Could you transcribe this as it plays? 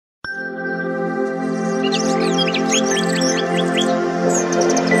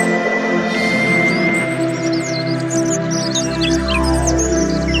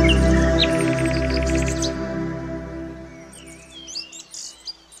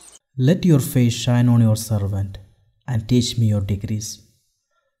Let your face shine on your servant, and teach me your decrees.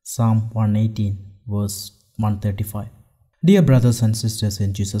 Psalm 118, verse 135. Dear brothers and sisters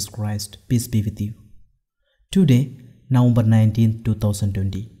in Jesus Christ, peace be with you. Today, November 19,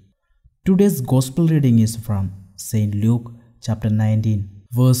 2020. Today's Gospel reading is from St. Luke chapter 19,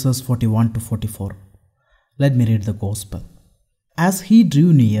 verses 41 to 44. Let me read the Gospel. As he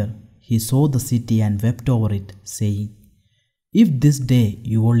drew near, he saw the city and wept over it, saying, "If this day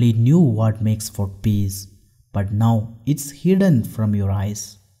you only knew what makes for peace, but now it's hidden from your eyes.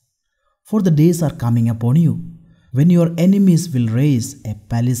 For the days are coming upon you, when your enemies will raise a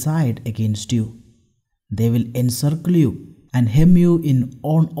palisade against you. They will encircle you and hem you in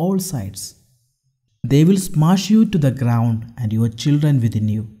on all sides. They will smash you to the ground and your children within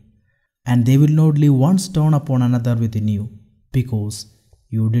you, and they will not leave one stone upon another within you, because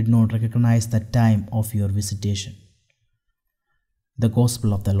you did not recognize the time of your visitation." The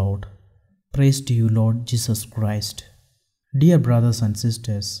Gospel of the Lord. Praise to you, Lord Jesus Christ. Dear brothers and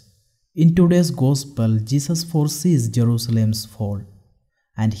sisters, in today's Gospel, Jesus foresees Jerusalem's fall,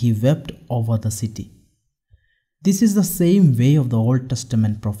 and he wept over the city. This is the same way of the Old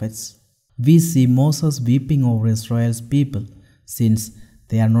Testament prophets. We see Moses weeping over Israel's people since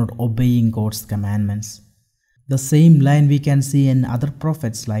they are not obeying God's commandments. The same line we can see in other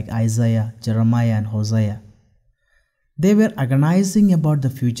prophets like Isaiah, Jeremiah, and Hosea. They were agonizing about the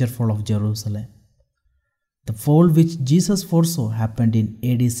future fall of Jerusalem. The fall which Jesus foresaw happened in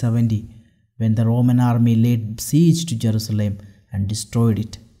AD 70 when the Roman army laid siege to Jerusalem and destroyed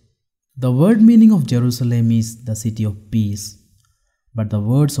it. The word meaning of Jerusalem is the city of peace. But the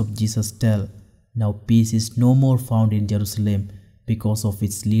words of Jesus tell, now peace is no more found in Jerusalem because of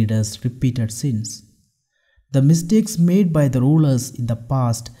its leaders' repeated sins. The mistakes made by the rulers in the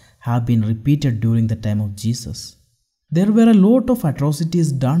past have been repeated during the time of Jesus. There were a lot of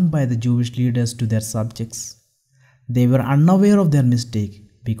atrocities done by the Jewish leaders to their subjects. They were unaware of their mistake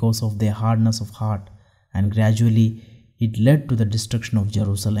because of their hardness of heart, and gradually it led to the destruction of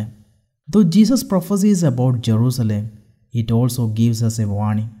Jerusalem. Though Jesus prophesies about Jerusalem, it also gives us a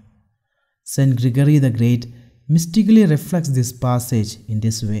warning. St. Gregory the Great mystically reflects this passage in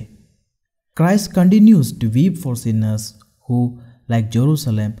this way. Christ continues to weep for sinners who, like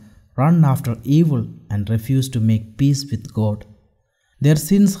Jerusalem, run after evil and refuse to make peace with God. Their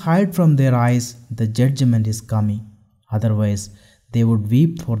sins hide from their eyes the judgment is coming. Otherwise, they would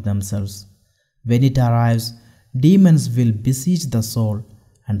weep for themselves. When it arrives, demons will besiege the soul,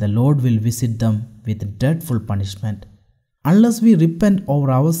 and the Lord will visit them with dreadful punishment. Unless we repent over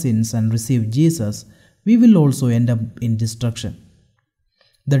our sins and receive Jesus, we will also end up in destruction.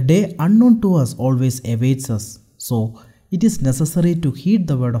 The day unknown to us always awaits us, so it is necessary to heed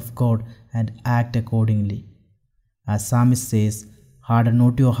the word of God and act accordingly. As Psalmist says, "Harden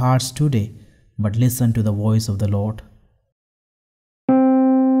not your hearts today, but listen to the voice of the Lord."